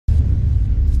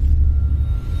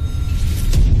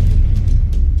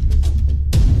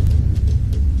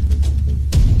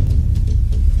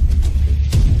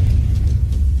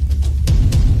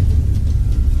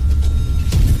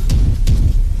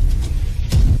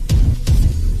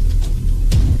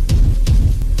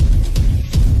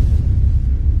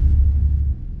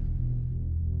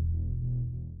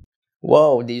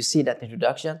Whoa, did you see that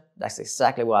introduction? That's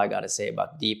exactly what I gotta say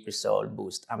about Deep Result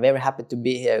Boost. I'm very happy to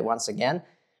be here once again.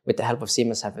 With the help of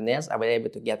Siemens Healthinners I was able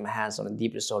to get my hands on a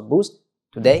Deep Result Boost.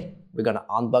 Today, we're gonna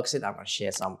unbox it. I'm gonna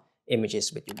share some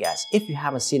images with you guys. If you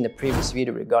haven't seen the previous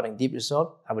video regarding Deep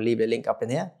Result, I will leave the link up in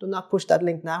here. Do not push that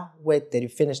link now. Wait till you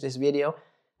finish this video.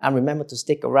 And remember to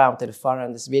stick around to the far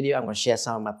end of this video. I'm gonna share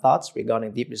some of my thoughts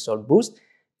regarding Deep Result Boost.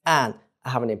 And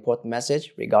I have an important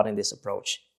message regarding this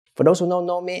approach. For those who don't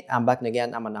know me, I'm back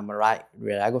again. I'm an MRI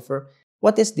radiographer.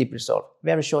 What is Deep Result?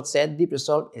 Very short said, Deep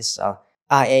Result is a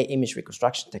IA image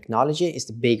reconstruction technology. It's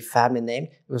the big family name.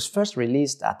 It was first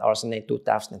released at RSNA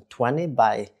 2020.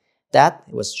 By that,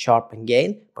 it was Sharp and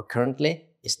Gain, but currently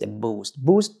it's the Boost.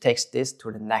 Boost takes this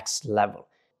to the next level.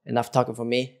 Enough talking for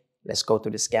me. Let's go to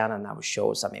the scanner and I will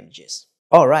show some images.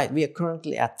 All right, we are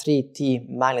currently at 3T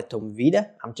magnetome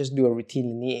Vida. I'm just doing a routine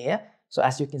linear here. So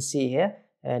as you can see here,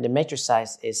 the matrix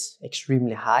size is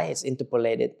extremely high. It's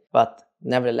interpolated, but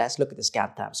nevertheless, look at the scan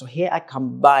time. So here I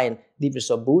combine Deep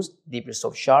Result Boost, Deep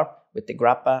Result Sharp with the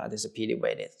grappa, and there's a PD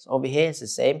weighted. So over here it's the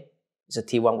same. It's a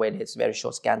T1 weighted. It's very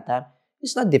short scan time.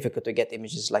 It's not difficult to get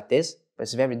images like this, but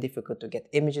it's very difficult to get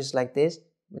images like this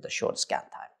with a short scan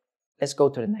time. Let's go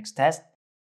to the next test.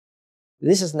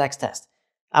 This is the next test.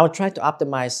 I will try to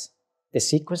optimize the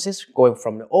sequences going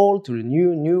from the old to the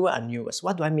new, newer, and newest.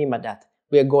 What do I mean by that?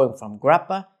 We are going from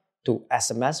grappa to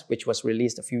SMS, which was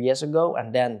released a few years ago,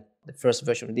 and then the first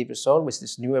version of Deep Result with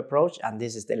this new approach, and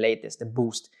this is the latest, the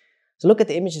Boost. So look at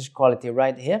the image quality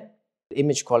right here. The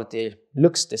image quality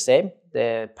looks the same.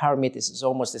 The parameters is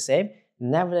almost the same.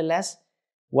 Nevertheless,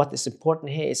 what is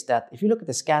important here is that if you look at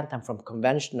the scan time from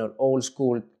conventional old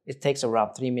school, it takes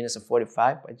around 3 minutes and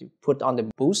 45, but you put on the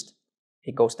Boost,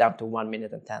 it goes down to 1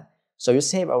 minute and 10. So you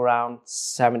save around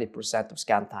 70% of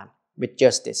scan time with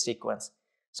just this sequence.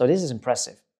 So this is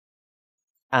impressive.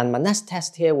 And my next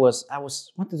test here was, I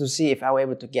wanted to see if I were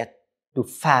able to get to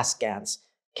fast scans.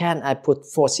 Can I put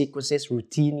 4 sequences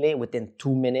routinely within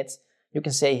 2 minutes? You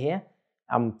can say here,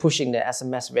 I'm pushing the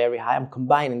SMS very high. I'm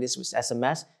combining this with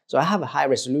SMS. So I have a high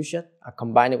resolution. I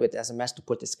combine it with SMS to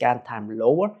put the scan time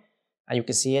lower. And you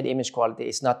can see here the image quality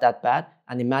is not that bad.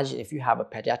 And imagine if you have a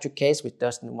pediatric case which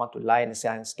doesn't want to lie in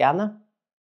the scanner.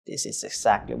 This is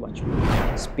exactly what you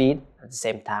need. Speed at the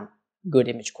same time. Good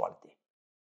image quality.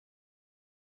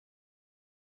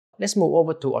 Let's move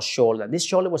over to a shoulder. This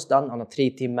shoulder was done on a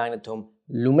 3T magnetome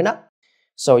Lumina.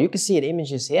 So you can see the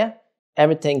images here.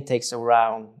 Everything takes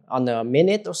around under a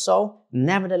minute or so.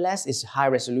 Nevertheless, it's high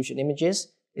resolution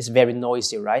images. It's very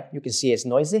noisy, right? You can see it's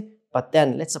noisy. But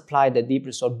then let's apply the Deep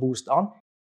Result Boost on.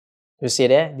 You see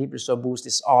there, Deep Result Boost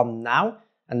is on now.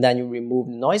 And then you remove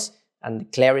the noise and the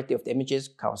clarity of the images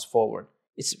comes forward.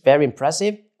 It's very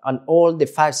impressive. And all the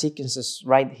 5 sequences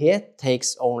right here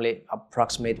takes only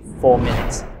approximately 4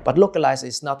 minutes. But localizer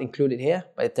is not included here,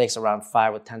 but it takes around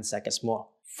 5 or 10 seconds more.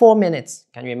 4 minutes,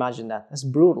 can you imagine that? That's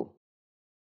brutal.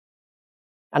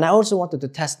 And I also wanted to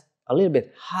test a little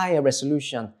bit higher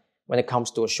resolution when it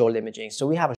comes to a shoulder imaging. So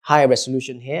we have a higher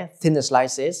resolution here, thinner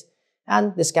slices,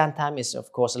 and the scan time is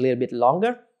of course a little bit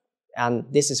longer. And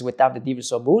this is without the Deep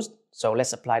Result Boost. So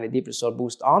let's apply the Deep Result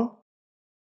Boost on.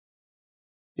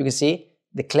 You can see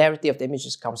the clarity of the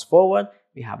images comes forward.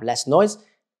 We have less noise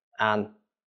and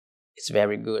it's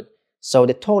very good. So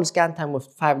the total scan time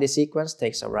with 5D sequence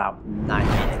takes around 9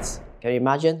 minutes. Can you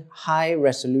imagine? High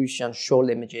resolution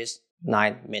shoulder images,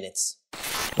 9 minutes.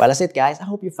 Well, that's it guys. I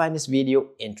hope you find this video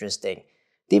interesting.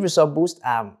 Deep Result Boost,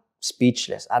 I'm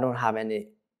speechless. I don't have any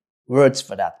words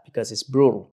for that because it's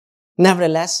brutal.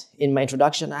 Nevertheless, in my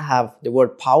introduction, I have the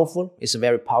word powerful. It's a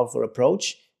very powerful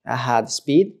approach. I had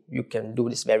speed. You can do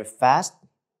this very fast.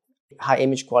 High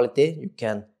image quality. You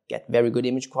can get very good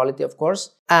image quality, of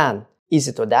course. And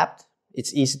easy to adapt.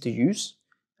 It's easy to use.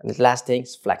 And the last thing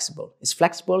is flexible. It's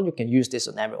flexible. You can use this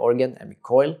on every organ, every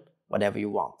coil, whatever you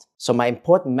want. So my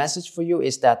important message for you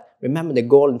is that remember the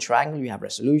golden triangle. You have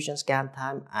resolution, scan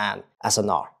time, and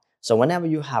SNR. So whenever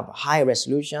you have a high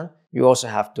resolution, you also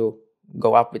have to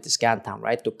go up with the scan time,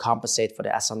 right? To compensate for the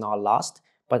SNR lost.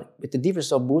 But with the Deep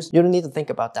Result Boost, you don't need to think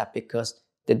about that because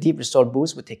the Deep Result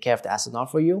Boost will take care of the SNR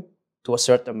for you to a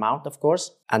certain amount, of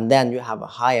course. And then you have a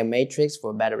higher matrix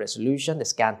for better resolution. The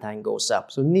scan time goes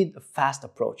up. So you need a fast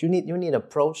approach. You need an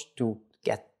approach to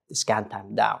get the scan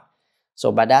time down.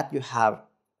 So by that, you have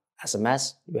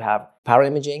SMS, you have power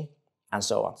imaging, and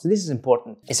so on. So this is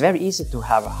important. It's very easy to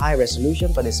have a high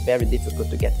resolution, but it's very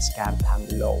difficult to get the scan time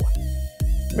low.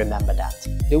 Remember that.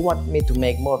 Do you want me to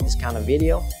make more of this kind of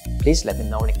video? Please let me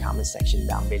know in the comment section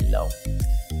down below.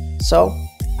 So,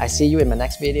 I see you in my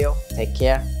next video. Take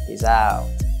care. Peace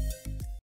out.